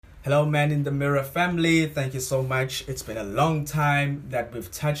Hello, Man in the Mirror family. Thank you so much. It's been a long time that we've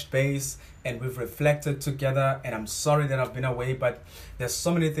touched base and we've reflected together. And I'm sorry that I've been away, but there's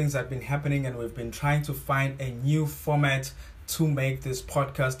so many things that have been happening, and we've been trying to find a new format to make this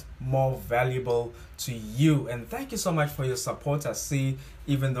podcast more valuable to you. And thank you so much for your support. I see,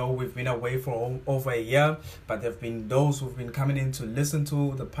 even though we've been away for over a year, but there have been those who've been coming in to listen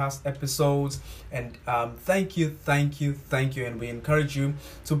to the past episodes. And thank you, thank you, thank you. And we encourage you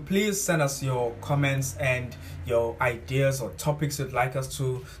to please send us your comments and your ideas or topics you'd like us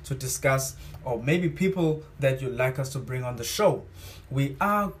to discuss, or maybe people that you'd like us to bring on the show. We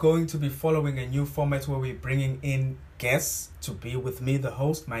are going to be following a new format where we're bringing in guests to be with me, the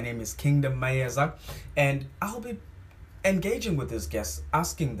host. My name is Kingdom Mayeza, and I'll be engaging with these guests,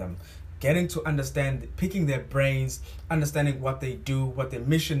 asking them, getting to understand, picking their brains, understanding what they do, what their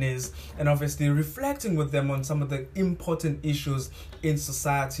mission is, and obviously reflecting with them on some of the important issues in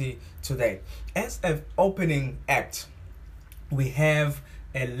society today. As an opening act, we have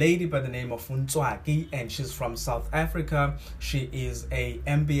a lady by the name of Untswaki, and she's from South Africa. She is a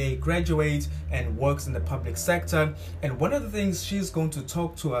MBA graduate and works in the public sector. And one of the things she's going to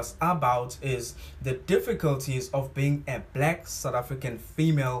talk to us about is the difficulties of being a Black South African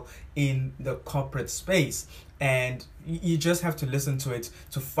female in the corporate space. And you just have to listen to it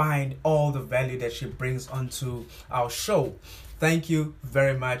to find all the value that she brings onto our show. Thank you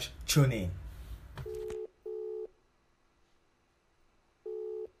very much. Tune in.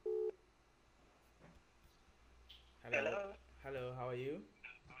 Hello, Hello, how are you?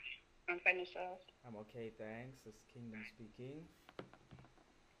 I'm fine yourself. I'm okay, thanks. It's Kingdom speaking.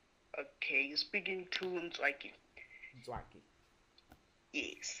 Okay, you're speaking to Ntswaki. Zwaki.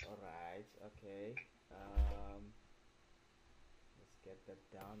 Yes. Alright, okay. Let's get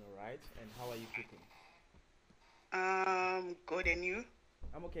that down, alright. And how are you keeping? Good, and you?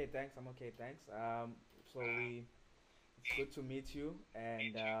 I'm okay, thanks. It's good to meet you.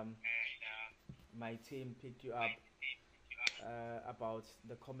 And my team picked you up about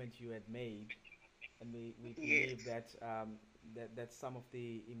the comment you had made. And we Yes. believe that, that some of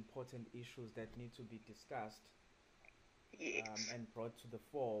the important issues that need to be discussed Yes. and brought to the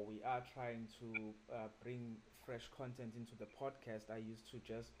fore. We are trying to bring fresh content into the podcast. I used to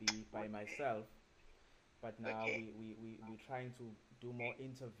just be by myself, but now Okay. we're trying to do more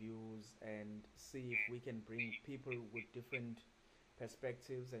interviews and see if we can bring people with different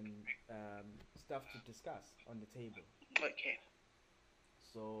perspectives and stuff to discuss on the table. Okay.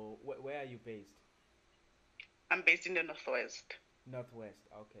 So, where are you based? I'm based in the Northwest. Northwest.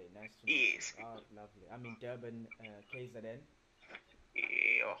 Okay, nice to meet you. Yes. Oh, lovely. I'm in Durban, KZN.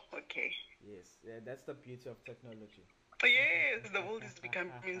 Yeah, okay. Yes, that's the beauty of technology. Oh, yes, the world is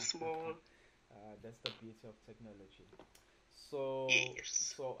becoming small. That's the beauty of technology. So,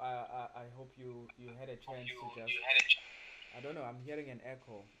 Yes. I hope you had a chance to just. I don't know. I'm hearing an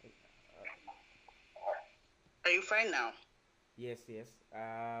echo. Are you fine now? Yes, yes.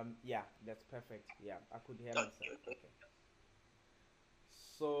 Yeah, that's perfect. Yeah, I could hear Okay, myself. okay. Okay.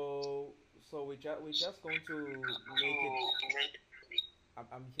 So, we're just going to make it.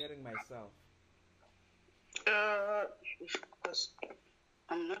 I'm hearing myself. Uh, because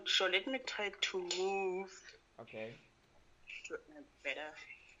I'm not sure. Let me try to move Okay. to a better,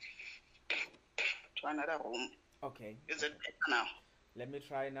 to another room. Okay. Is it Okay. better now? Let me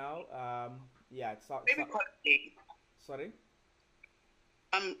try now. Yeah. Maybe call it. Sorry.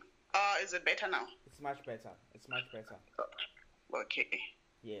 Um, is it better now? It's much better. It's much better. Okay.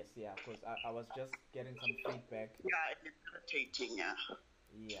 Yes, yeah, because I was just getting some feedback. Yeah, it's irritating, yeah.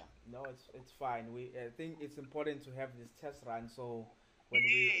 Yeah, no, it's fine. I think it's important to have this test run, so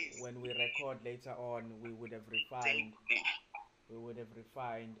Yes. when we record later on, Thank you. we would have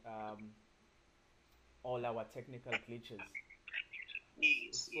refined all our technical glitches.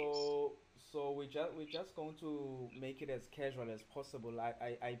 Yes, yes. So we're just going to make it as casual as possible.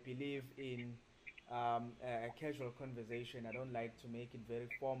 I believe in a casual conversation. I don't like to make it very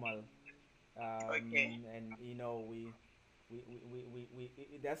formal. Okay. And you know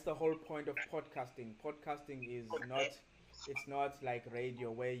that's the whole point of podcasting. Podcasting is not, Okay. it's not like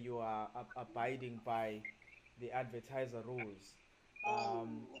radio where you are abiding by the advertiser rules. Oh,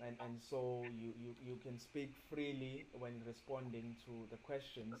 And so you can speak freely when responding to the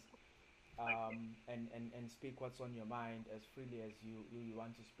questions, and speak what's on your mind as freely as you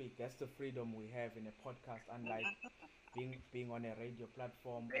want to speak. That's the freedom we have in a podcast, unlike being on a radio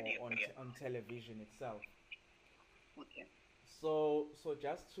platform or radio, yeah. on television itself. Okay. So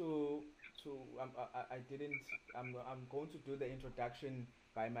just to I didn't I'm going to do the introduction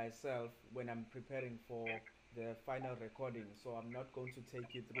by myself when I'm preparing the final recording, so I'm not going to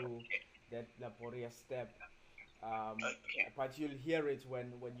take you through that laborious step. Okay. But you'll hear it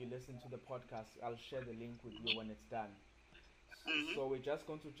when you listen to the podcast. I'll share the link with you when it's done. Mm-hmm. So we're just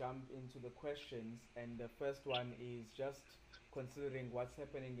going to jump into the questions, and the first one is just considering what's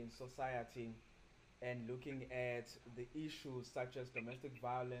happening in society and looking at the issues such as domestic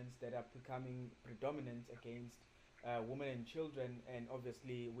violence that are becoming predominant against women and children. And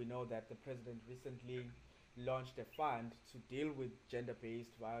obviously, we know that the president recently launched a fund to deal with gender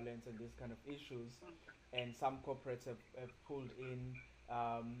based violence and these kind of issues. And some corporates have pulled in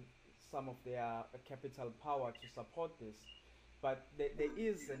some of their capital power to support this. But there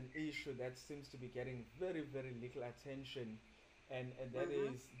is an issue that seems to be getting very, very little attention, and that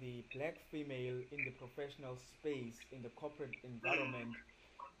Mm-hmm. is the black female in the professional space, in the corporate environment,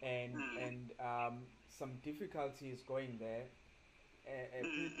 and some difficulties going there.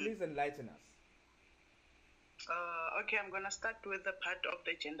 Mm-hmm. Please enlighten us. Okay, I'm gonna start with the part of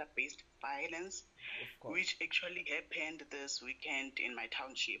the gender-based violence, Of course. which actually happened this weekend in my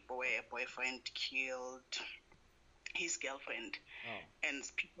township, where a boyfriend killed his girlfriend Oh, and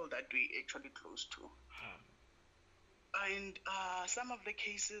people that we actually close to. oh, And some of the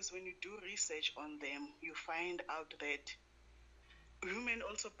cases, when you do research on them, you find out that women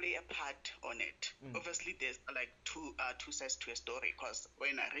also play a part on it. mm, Obviously, there's like two sides to a story. Because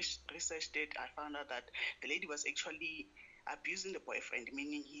when I researched it, I found out that the lady was actually abusing the boyfriend,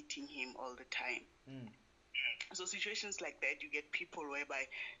 meaning hitting him all the time. mm. So situations like that, you get people whereby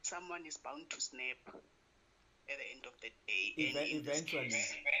someone is bound to snap at the end of the day. And in this Eventually.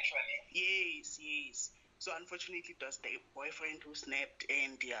 case, yes. So unfortunately, it was the boyfriend who snapped,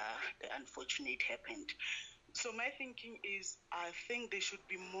 and yeah, the unfortunate happened. So my thinking is, I think there should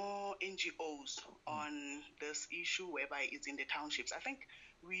be more NGOs Mm, on this issue, whereby it's in the townships. I think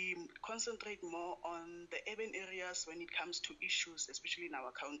we concentrate more on the urban areas when it comes to issues, especially in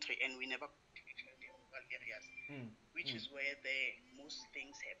our country, and we never in rural areas, mm, which mm. is where the most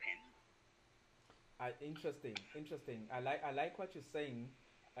things happen. Interesting. I like what you're saying,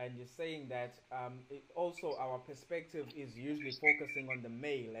 and you're saying that also our perspective is usually focusing on the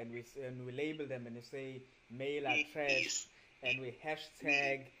male, and we label them and we say male are trash, Yes, and we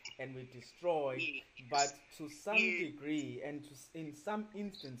hashtag and we destroy. yes, But to some yes, degree, and in some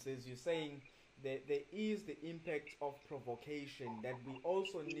instances, you're saying that there is the impact of provocation that we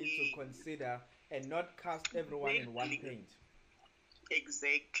also need to yes. consider and not cast everyone in one Exactly, paint.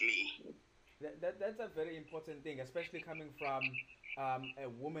 exactly. That's a very important thing, especially coming from a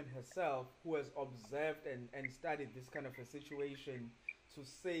woman herself who has observed and studied this kind of a situation, to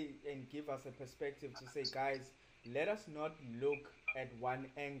say and give us a perspective to say, guys, let us not look at one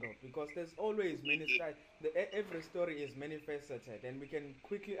angle, because there's always many styles. Every story is many-faceted, and we can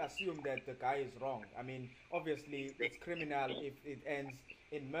quickly assume that the guy is wrong. I mean, obviously, it's criminal Exactly. if it ends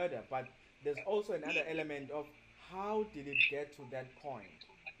in murder, but there's also another element of how did it get to that point.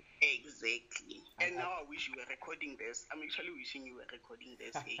 Exactly. And I, now I wish you were recording this. I'm actually wishing you were recording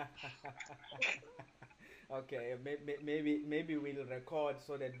this. Hey. Okay, maybe we'll record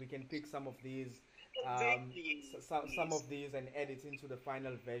so that we can pick some of these, Exactly. some Yes. of these and add it into the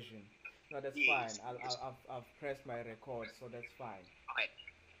final version. No, that's fine. Yes. Yes. I've pressed my record, so that's fine.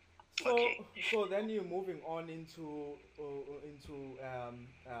 Okay. Okay. So then you're moving on into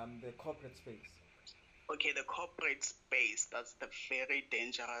the corporate space. Okay. The corporate space, that's the very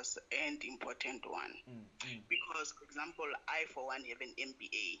dangerous and important one. Mm, mm, Because, for example, I, for one, have an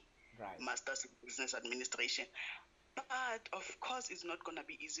MBA, right. Master's in Business Administration. But of course, it's not going to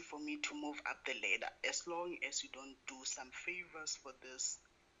be easy for me to move up the ladder as long as you don't do some favors for this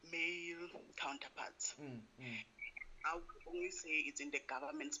male counterparts. Mm, mm, I would only say it's in the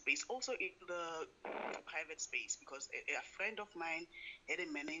government space, also in the private space, because a friend of mine had a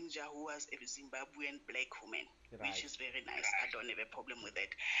manager who was a Zimbabwean black woman, which right. is very nice. I don't have a problem with that.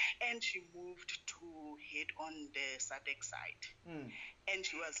 And she moved to head on the SADC side, Mm, and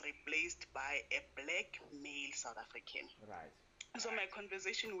she was replaced by a black male South African. right. So my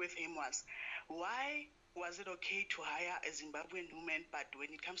conversation with him was, why was it okay to hire a Zimbabwean woman, but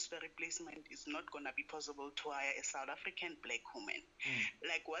when it comes to the replacement, it's not going to be possible to hire a South African black woman? Mm,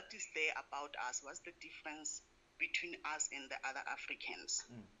 Like, what is there about us? What's the difference between us and the other Africans?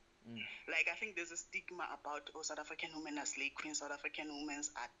 mm, mm, Like, I think there's a stigma about, oh, South African women are slave queens, South African women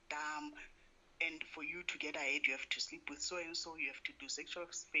are dumb. And for you to get ahead, you have to sleep with so and so, you have to do sexual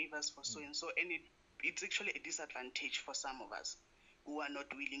favors for so mm. and so, and it's actually a disadvantage for some of us who are not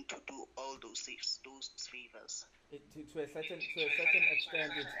willing to do all those favors. To a certain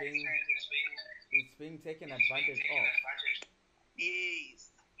extent, it's being taken advantage of.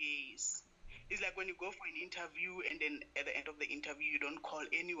 Yes, yes. It's like when you go for an interview and then at the end of the interview you don't call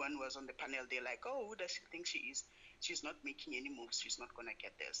anyone who was on the panel. They're like, oh, who does she think she is? She's not making any moves. She's not gonna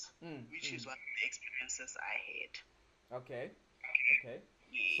get this. Which is one of the experiences I had. Okay. Okay.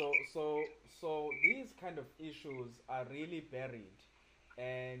 Yeah. So these kind of issues are really buried,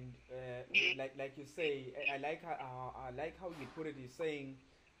 and like you say, I like how you put it. You're saying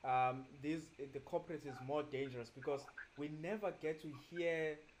the corporate is more dangerous because we never get to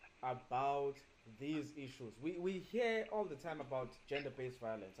hear about these issues. We hear all the time about gender-based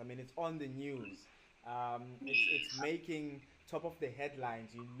violence. I mean, it's on the news. It's making top of the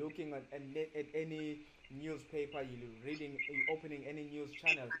headlines. You're looking at any newspaper, you're reading, you're opening any news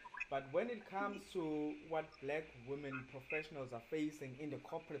channel. But when it comes to what black women professionals are facing in the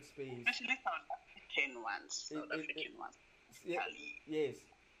corporate space, Especially South African ones. South African ones. Yes,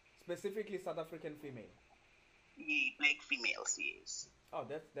 specifically South African female. Yeah, black females, yes. Oh,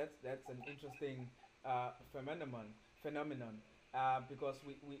 that's an interesting phenomenon because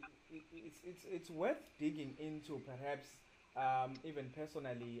it's worth digging into perhaps even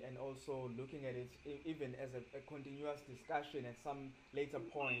personally and also looking at it even as a continuous discussion at some later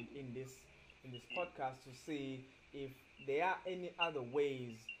point in this podcast to see if there are any other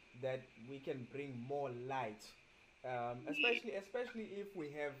ways that we can bring more light, especially if we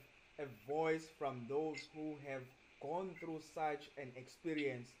have a voice from those who have gone through such an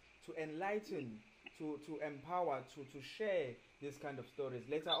experience to enlighten, to empower, to share this kind of stories.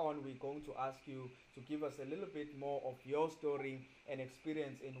 Later on, we're going to ask you to give us a little bit more of your story and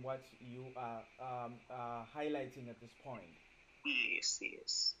experience in what you are highlighting at this point. Yes,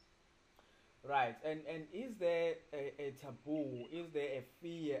 yes. Right, and is there a taboo? Is there a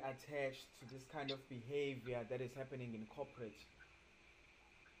fear attached to this kind of behavior that is happening in corporate?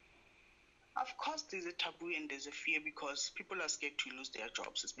 Of course, there's a taboo and there's a fear because people are scared to lose their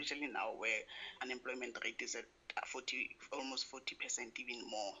jobs, especially now where unemployment rate is at 40, almost 40%, even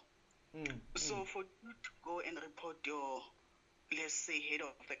more. So for you to go and report your, let's say, head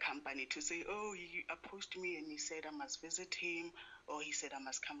of the company to say, oh, he approached me and he said I must visit him, or he said I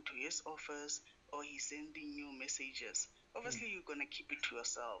must come to his office, or he's sending you messages. Obviously, you're going to keep it to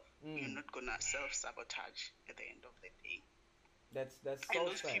yourself. You're not going to self-sabotage at the end of the day. That's and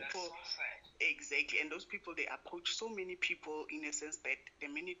so those sad. people, exactly, and those people, they approach so many people in a sense that the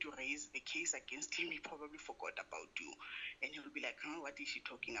minute to raise a case against him, he probably forgot about you, and he'll be like, what is she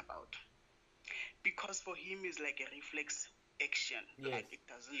talking about? Because for him, it's like a reflex action. Yes. Like it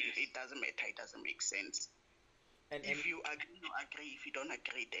doesn't matter, it doesn't make sense. And If you agree, you agree. If you don't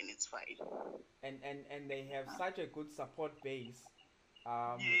agree, then it's fine. and they have such a good support base.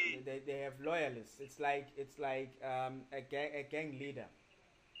 Yeah. They have loyalists. It's like a gang leader.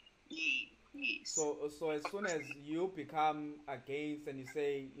 Yes. So as soon as you become against and you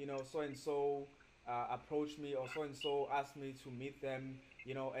say, so and so approached me, or so and so asked me to meet them,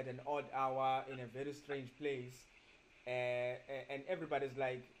 at an odd hour in a very strange place, and everybody's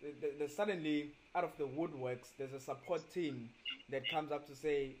like, there's suddenly out of the woodworks, there's a support team that comes up to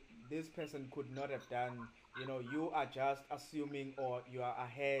say this person could not have done. You are just assuming, or you are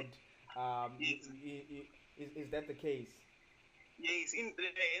ahead. Is that the case? Yes,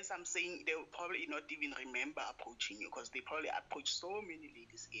 as I'm saying, they will probably not even remember approaching you because they probably approach so many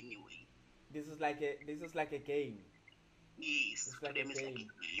ladies anyway. This is like a game. Yes, It's to like a them it's like a game.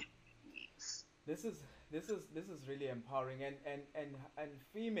 game. Yes. This is really empowering, and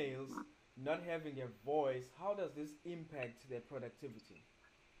females not having a voice. How does this impact their productivity?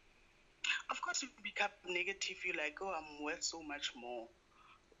 Of course, you become negative. You're like, oh, I'm worth so much more.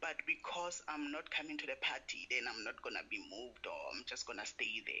 But because I'm not coming to the party, then I'm not going to be moved, or I'm just going to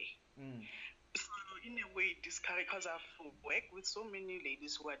stay there. So in a way, discouraged, because I've worked with so many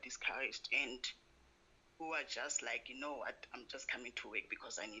ladies who are discouraged and who are just like, you know what, I'm just coming to work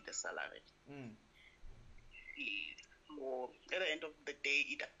because I need a salary. So at the end of the day,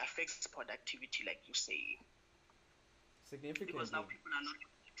 it affects productivity, like you say. Significantly. Because now people are not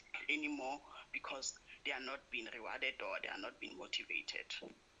anymore because they are not being rewarded, or they are not being motivated,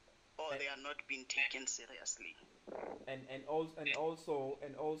 or they are not being taken seriously. And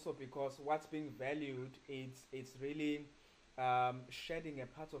also because what's being valued, it's really shedding a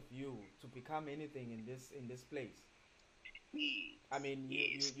part of you to become anything in this place. I mean,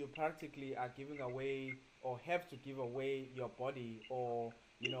 Yes. you practically are giving away, or have to give away, your body, or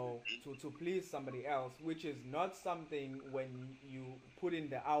to please somebody else, which is not something when you put in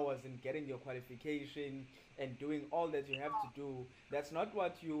the hours in getting your qualification and doing all that you have to do. That's not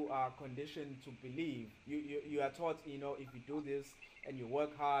what you are conditioned to believe. You are taught, if you do this and you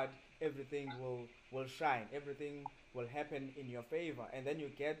work hard, everything will shine, everything will happen in your favor. And then you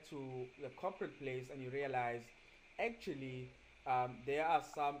get to the corporate place and you realize, actually, there are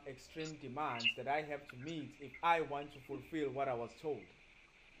some extreme demands that I have to meet if I want to fulfill what I was told.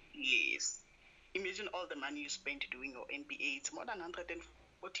 Yes. Imagine all the money you spent doing your MBA. It's more than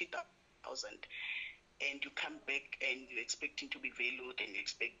 140,000. And you come back and you're expecting to be valued and you're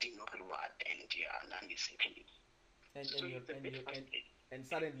expecting your reward, and none is happening. And So and you it's a and bit you frustrating. and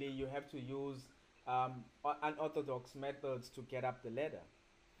suddenly you have to use unorthodox methods to get up the ladder.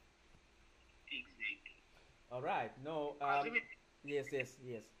 Exactly. All right. No. Because even Yes. Yes.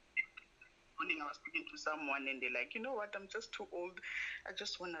 Yes. morning I was speaking to someone and they're like, you know what, I'm just too old. I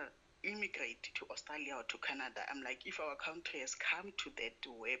just want to immigrate to Australia or to Canada. I'm like, if our country has come to that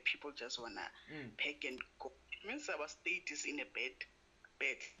where people just want to Mm. pack and go, it means our state is in a bad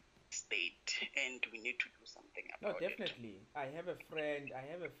state and we need to do something No, about it. definitely. I have a friend. I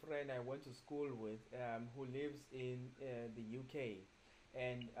have a friend I went to school with, who lives in the UK,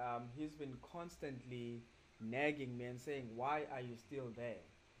 and he's been constantly nagging me and saying, "Why are you still there?"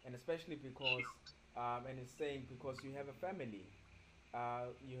 And especially because, and he's saying because you have a family,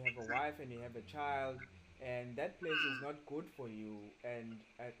 you have a wife and you have a child, and that place is not good for you, and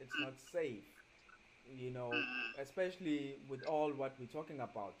it's not safe. Especially with all what we're talking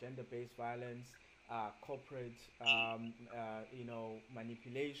about, gender-based violence, corporate,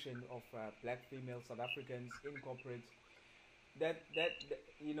 manipulation of black female South Africans in corporate. That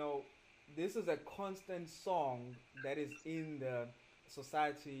this is a constant song that is in the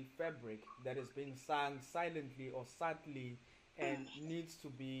society fabric that is being sung silently or subtly and needs to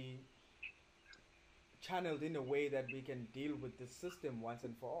be channeled in a way that we can deal with the system once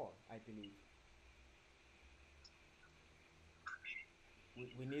and for all, I believe.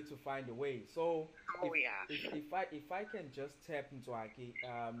 We need to find a way. So Oh, if yeah. if I can just tap into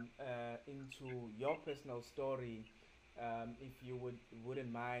into your personal story, if you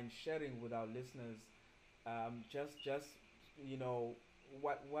wouldn't mind sharing with our listeners, just you know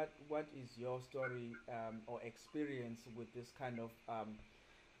what is your story, or experience with this kind of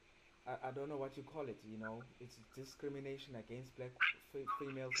I don't know what you call it. It's discrimination against black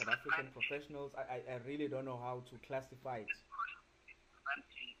female South African professionals. I really don't know how to classify it.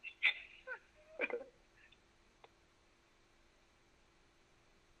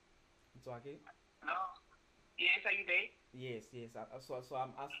 It's okay. No. Yes, are you there? Yes, yes. So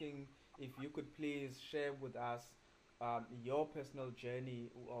I'm asking if you could please share with us, your personal journey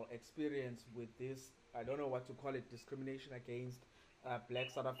or experience with this. I don't know what to call it. Discrimination against black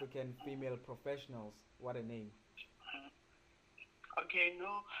South African female professionals. What a name. Okay,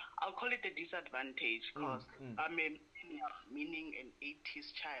 no, I'll call it a disadvantage Mm, because mm, I'm a meaning an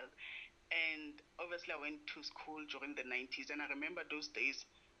 80s child. And obviously, I went to school during the 90s. And I remember those days,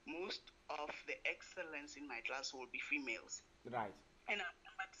 most of the excellence in my class will be females. right. And I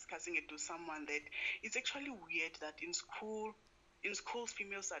remember discussing it to someone that it's actually weird that in schools,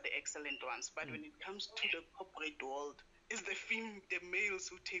 females are the excellent ones. But Mm. when it comes to the corporate world, it's the males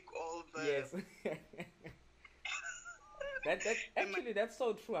who take all Yes. That the actually that's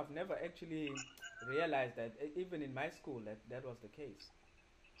so true. I've never actually realized that, even in my school, that was the case.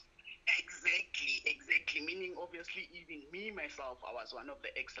 Exactly. Meaning, obviously, even me myself, I was one of the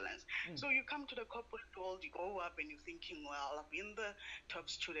excellence. Mm, So you come to the corporate world, you grow up, and you're thinking, well, I've been the top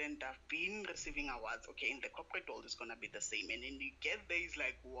student, I've been receiving awards. Okay, in the corporate world, it's gonna be the same. And then you get there, it's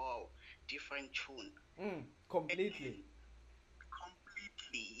like, wow, different tune. completely. And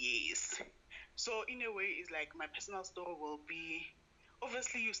completely, yes. So in a way, it's like my personal story will be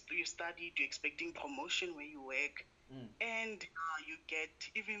obviously you studied, you're expecting promotion where you work, Mm, and you get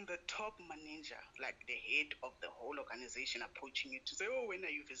even the top manager, like the head of the whole organization, approaching you to say, "Oh, when are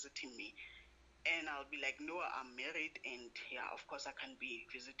you visiting me?" And I'll be like, "No, I'm married, and yeah, of course I can be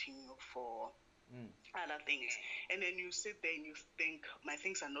visiting you for mm, other things." And then you sit there and you think, "My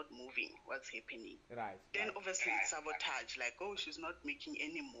things are not moving. What's happening?" right, Then right. obviously it's sabotage. Like, oh, she's not making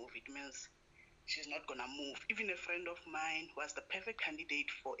any move. It means she's not gonna move. Even a friend of mine was the perfect candidate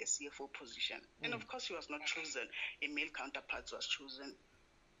for a CFO position, and Mm, of course she was not chosen. A male counterpart was chosen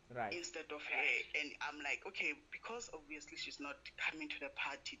right. instead of her. And I'm like, okay, because obviously she's not coming to the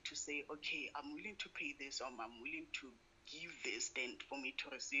party to say, okay, I'm willing to pay this or I'm willing to give this, then for me to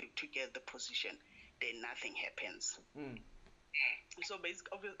receive to get the position, then nothing happens. Mm, So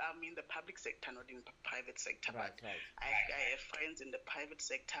basically, obviously, I'm in the public sector, not in the private sector. Right, But right. I have friends in the private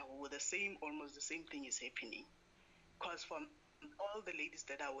sector who almost the same thing is happening. Because from all the ladies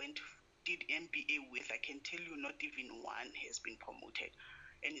that I did MBA with, I can tell you not even one has been promoted,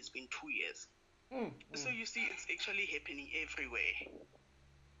 and it's been 2 years. So you see, it's actually happening everywhere.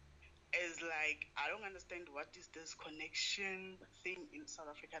 It's like, I don't understand what is this connection thing in South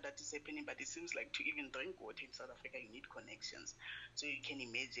Africa that is happening, but it seems like to even drink water in South Africa, you need connections. So you can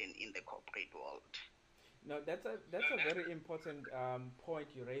imagine in the corporate world. No, that's a very important point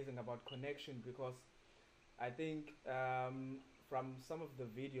you're raising about connection, because I think from some of the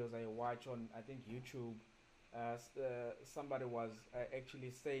videos I watch on, I think, YouTube, somebody was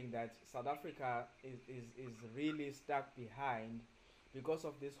actually saying that South Africa is really stuck behind because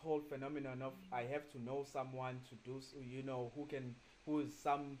of this whole phenomenon of I have to know someone to do, who is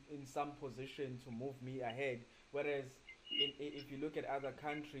in some position to move me ahead. Whereas if you look at other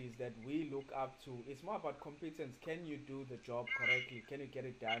countries that we look up to, it's more about competence. Can you do the job correctly? Can you get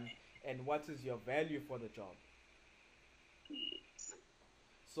it done? And what is your value for the job?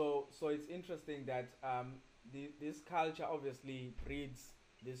 So it's interesting that this culture obviously breeds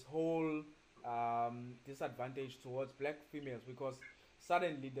this whole disadvantage towards black females, because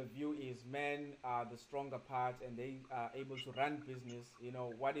suddenly the view is men are the stronger part and they are able to run business.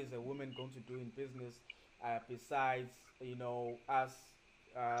 What is a woman going to do in business besides us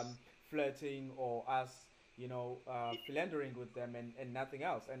flirting, or us philandering with them, and nothing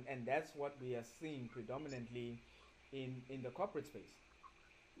else, and that's what we are seeing predominantly in the corporate space.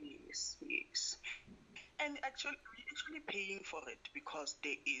 Yes, yes. And actually, we're actually paying for it because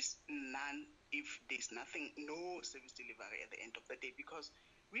there is none, if there's nothing, no service delivery at the end of the day, because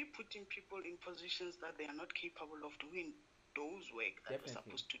we're putting people in positions that they are not capable of doing those work that we're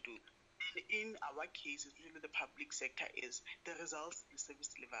supposed to do. And in our case, especially the public sector, is the results in service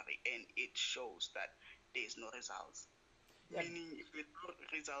delivery, and it shows that there's no results. Yeah. Meaning, if there's no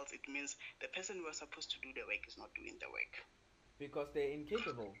results, it means the person who was supposed to do the work is not doing the work. Because they're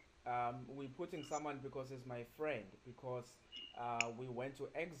incapable. We're putting someone because he's my friend, because we went to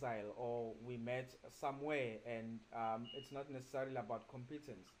exile or we met somewhere, and it's not necessarily about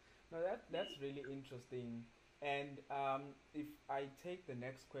competence. Now that's really interesting. And if I take the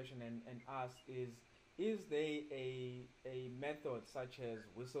next question and ask, is there a method such as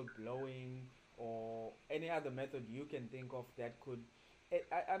whistleblowing or any other method you can think of that could,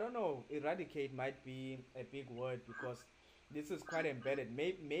 I don't know, eradicate might be a big word, because this is quite embedded.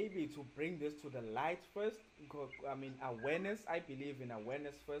 Maybe to bring this to the light first, because awareness. I believe in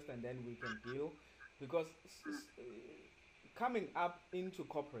awareness first, and then we can deal. Because coming up into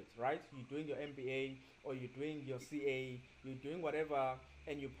corporate, right? You're doing your MBA or you're doing your CA, you're doing whatever,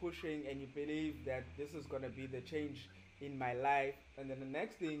 and you're pushing, and you believe that this is gonna be the change in my life, and then the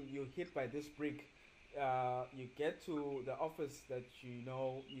next thing you're hit by this brick. You get to the office that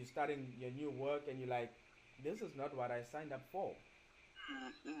you're starting your new work, and you're like, this is not what I signed up for.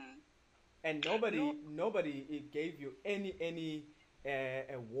 Mm-hmm. And nobody gave you any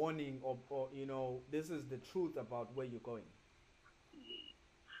a warning, or this is the truth about where you're going.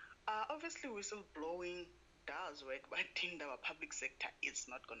 Obviously, whistleblowing does work, but in our public sector, it's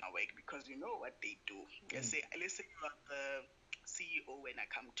not gonna work, because you know what they do. Let's say you are the CEO, when I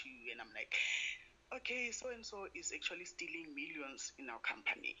come to you and I'm like, okay, so and so is actually stealing millions in our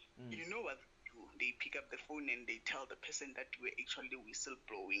company. You know what they do? They pick up the phone and they tell the person that we're actually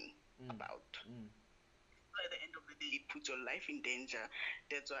whistleblowing about. At the end of the day, it puts your life in danger.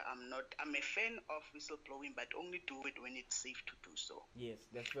 That's why I'm a fan of whistleblowing, but only do it when it's safe to do so. Yes,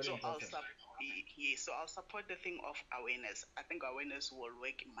 that's very important. So I'll support the thing of awareness. I think awareness will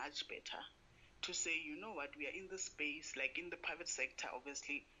work much better to say, you know what, we are in the space, like in the private sector,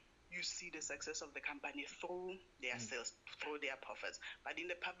 obviously, you see the success of the company through their sales, through their profits. But in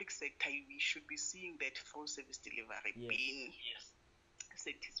the public sector, we should be seeing that through service delivery being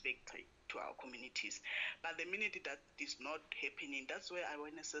satisfactory to our communities. But the minute that is not happening, that's where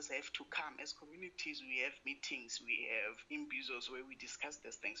awarenesses have to come. As communities, we have meetings, we have imbuzos where we discuss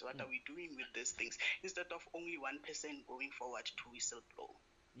these things. What are we doing with these things? Instead of only one person going forward to whistleblow.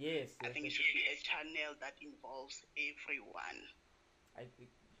 Yes. I think it should be a channel that involves everyone. I think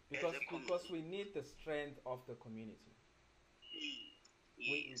because we need the strength of the community.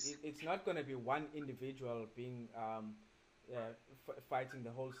 Yes. It's not going to be one individual being fighting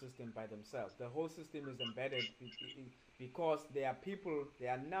the whole system by themselves. The whole system is embedded because there are people,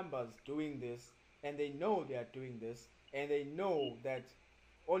 there are numbers doing this, and they know they are doing this, and they know that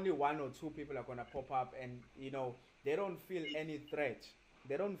only one or two people are going to pop up, and they don't feel any threat.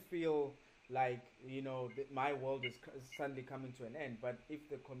 They don't feel like my world is suddenly coming to an end. But if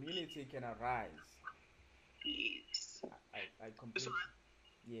the community can arise, Yes. I So, completely,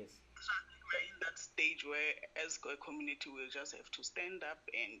 yes. so I think we're in that stage where, as a community, we'll just have to stand up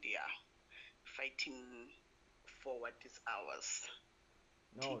and fighting for what is ours.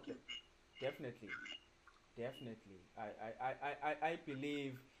 No, Taking. definitely, definitely. I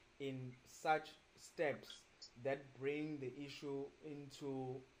believe in such steps that bring the issue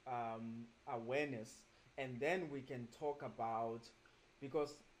into awareness, and then we can talk about,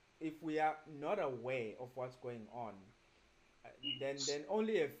 because if we are not aware of what's going on, then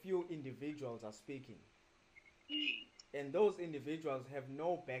only a few individuals are speaking, Yes. and those individuals have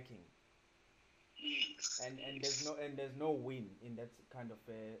no backing, Yes. and there's no win in that kind of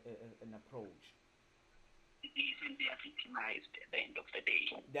an approach. Yes, and they are victimized at the end of the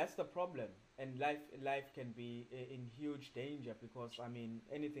day. That's the problem, and life can be in huge danger, because I mean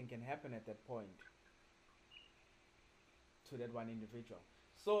anything can happen at that point to that one individual.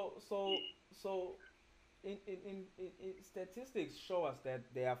 So in statistics show us that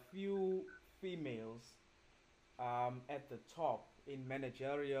there are few females at the top in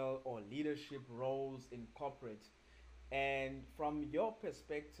managerial or leadership roles in corporate. And from your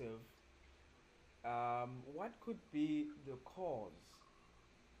perspective, what could be the cause?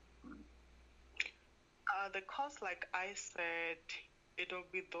 The cause, like I said, it'll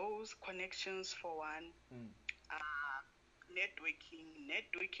be those connections for one. Mm.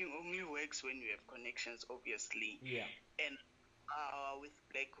 Networking only works when you have connections, obviously. Yeah. And with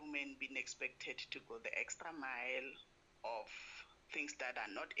black women being expected to go the extra mile of things that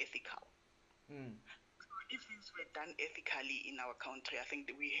are not ethical. Mm. If things were done ethically in our country, I think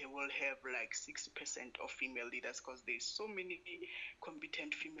that we will have like 60% of female leaders, because there's so many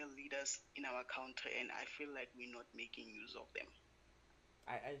competent female leaders in our country, and I feel like we're not making use of them.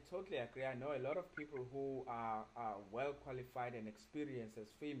 I totally agree. I know a lot of people who are well qualified and experienced as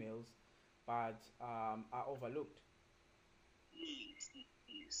females, but are overlooked.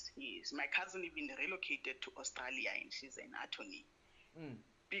 Yes. My cousin even relocated to Australia, and she's an attorney. Mm.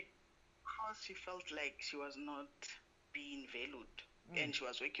 Because she felt like she was not being valued. And she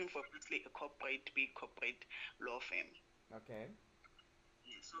was working for a big corporate law firm. Okay.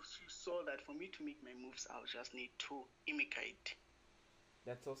 So she saw that for me to make my moves, I'll just need to immigrate.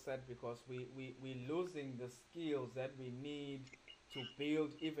 That's so sad, because we're losing the skills that we need to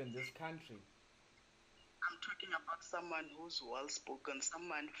build even this country. I'm talking about someone who's well spoken,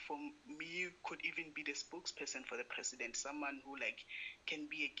 someone for me could even be the spokesperson for the president, someone who can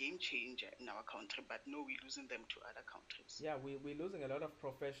be a game changer in our country, but no, we're losing them to other countries. Yeah, we're losing a lot of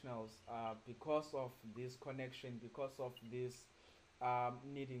professionals because of this connection, because of this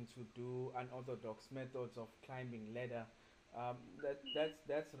needing to do unorthodox methods of climbing ladder.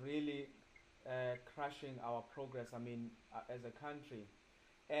 That's really crushing our progress, I mean, as a country.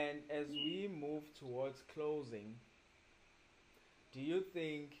 And as we move towards closing, do you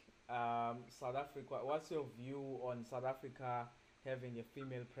think South Africa, what's your view on South Africa having a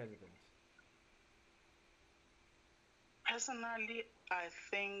female president? Personally, I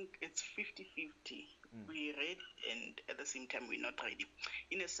think it's 50-50. We're ready, and at the same time, we're not ready.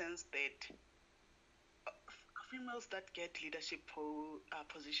 In a sense that females that get leadership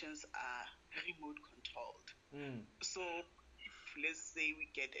positions are remote controlled. So let's say we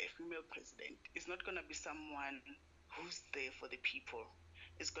get a female president, it's not going to be someone who's there for the people.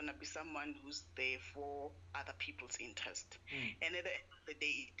 It's going to be someone who's there for other people's interest. And at the end of the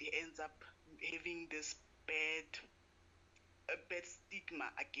day, it ends up having this bad stigma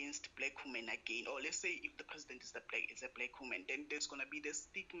against black women again. Or let's say if the president is a black woman, then there's going to be the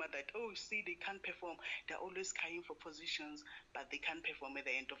stigma that, oh, see, they can't perform. They're always crying for positions, but they can't perform at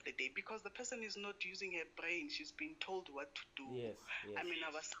the end of the day because the person is not using her brain. She's been told what to do. Yes. I mean,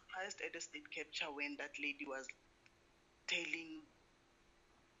 I was surprised at the state capture when that lady was telling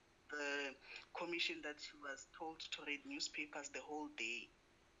the commission that she was told to read newspapers the whole day.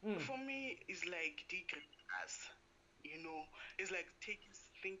 For me, it's like degrading us. It's like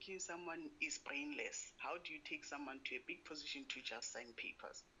thinking someone is brainless. How do you take someone to a big position to just sign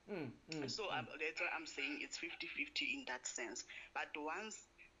papers? That's why I'm saying it's 50-50 in that sense. But once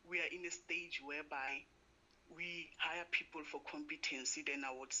we are in a stage whereby we hire people for competency, then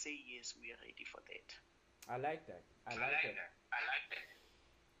I would say yes, we are ready for that. I like that.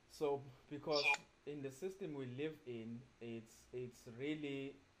 So, because in the system we live in, it's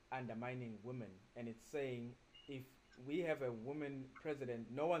really undermining women, and it's saying if we have a woman president,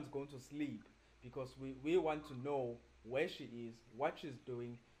 no one's going to sleep, because we want to know where she is, what she's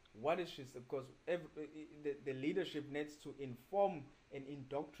doing, What is she? Because the leadership needs to inform and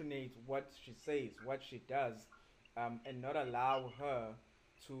indoctrinate what she says, what she does, and not allow her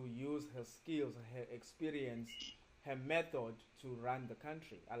to use her skills, her experience, her method to run the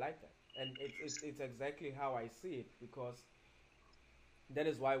country. I like that, and it's exactly how I see it, because that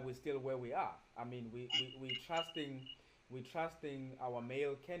is why we're still where we are. I mean, we trusting our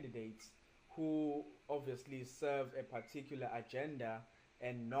male candidates who obviously serve a particular agenda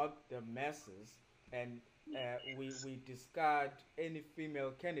and not the masses, and we discard any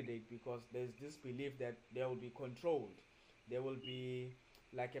female candidate because there's this belief that they will be controlled, they will be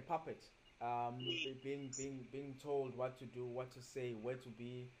like a puppet, being told what to do, what to say, where to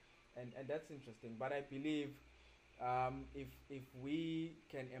be, and that's interesting. But I believe if we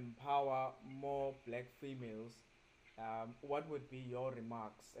can empower more black females, what would be your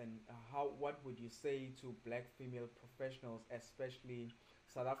remarks, and what would you say to black female professionals, especially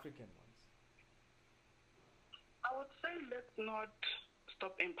South African ones? I would say let's not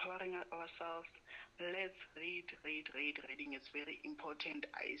stop empowering ourselves. Let's read. Reading is very important.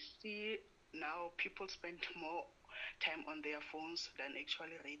 I see now people spend more time on their phones than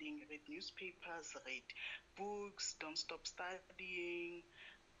actually reading. Read newspapers, read books, don't stop studying.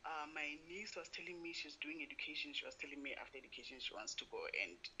 My niece was telling me she's doing education. She was telling me after education she wants to go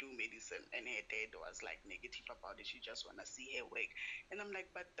and do medicine, and her dad was like negative about it. She just want to see her work, and I'm like,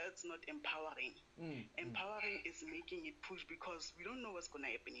 but that's not empowering. Empowering is making it push, because we don't know what's going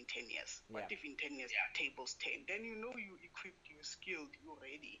to happen in 10 years. What if in 10 years tables turn? Then you know you equipped, you skilled, you're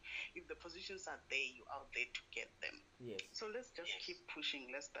ready. If the positions are there, you are there to get them. Yes. So let's just keep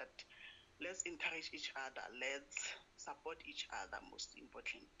pushing. Let's encourage each other. Let's support each other, most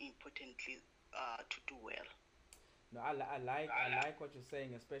importantly, to do well. No, I like what you're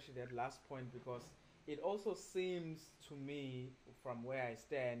saying, especially that last point, because it also seems to me, from where I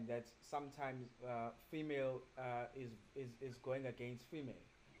stand, that sometimes female is going against female.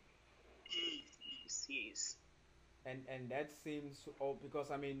 Yes. And that seems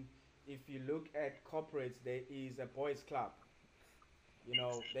because I mean, if you look at corporates, there is a boys' club. You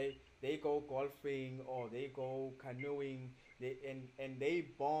know, they go golfing or they go canoeing, and they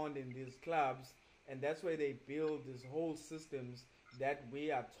bond in these clubs, and that's where they build these whole systems that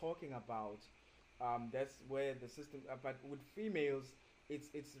we are talking about. That's where the system. But with females,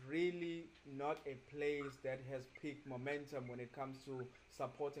 it's really not a place that has peak momentum when it comes to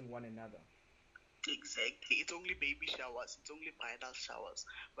supporting one another. Exactly. It's only baby showers. It's only bridal showers.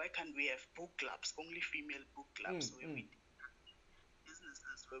 Why can't we have book clubs? Only female book clubs where we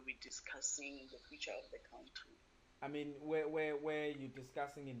businesses where we're discussing the future of the country. I mean, where you're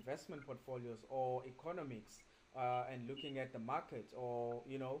discussing investment portfolios or economics, and looking at the market, or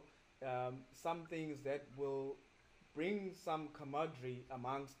some things that will bring some camaraderie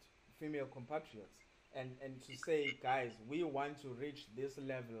amongst female compatriots, and to say, guys, we want to reach this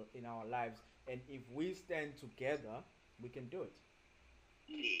level in our lives, and if we stand together, we can do it.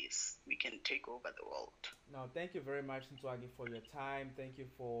 Yes, we can take over the world. Now, thank you very much, Ntwagi, for your time. Thank you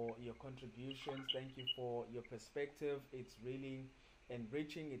for your contributions. Thank you for your perspective. It's really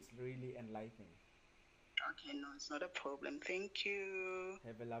enriching. It's really enlightening. Okay, no, it's not a problem. Thank you.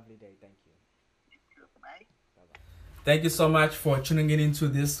 Have a lovely day. Thank you. Bye. Bye-bye. Thank you so much for tuning in into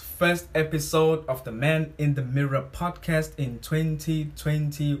this first episode of the Man in the Mirror podcast in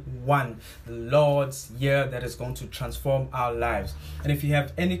 2021, the Lord's year that is going to transform our lives. And if you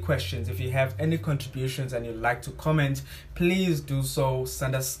have any questions, if you have any contributions and you'd like to comment, please do so.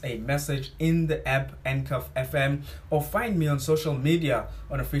 Send us a message in the app Anchor FM, or find me on social media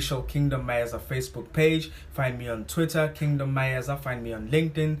on official Kingdom Mayaza Facebook page. Find me on Twitter, Kingdom Mayaza. Find me on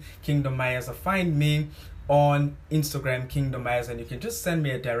LinkedIn, Kingdom Mayaza. Find me on Instagram, Kingdom Mayaza, and you can just send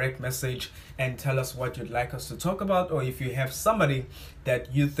me a direct message and tell us what you'd like us to talk about, or if you have somebody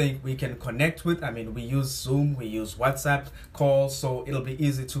that you think we can connect with. I mean, we use Zoom, we use WhatsApp calls, so it'll be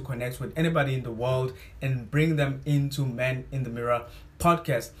easy to connect with anybody in the world and bring them into Man in the Mirror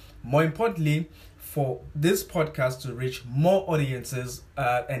podcast. More importantly, for this podcast to reach more audiences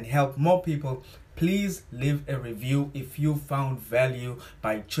and help more people, please leave a review if you found value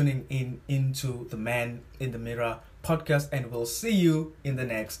by tuning into the Man in the Mirror podcast, and we'll see you in the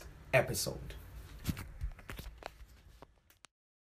next episode.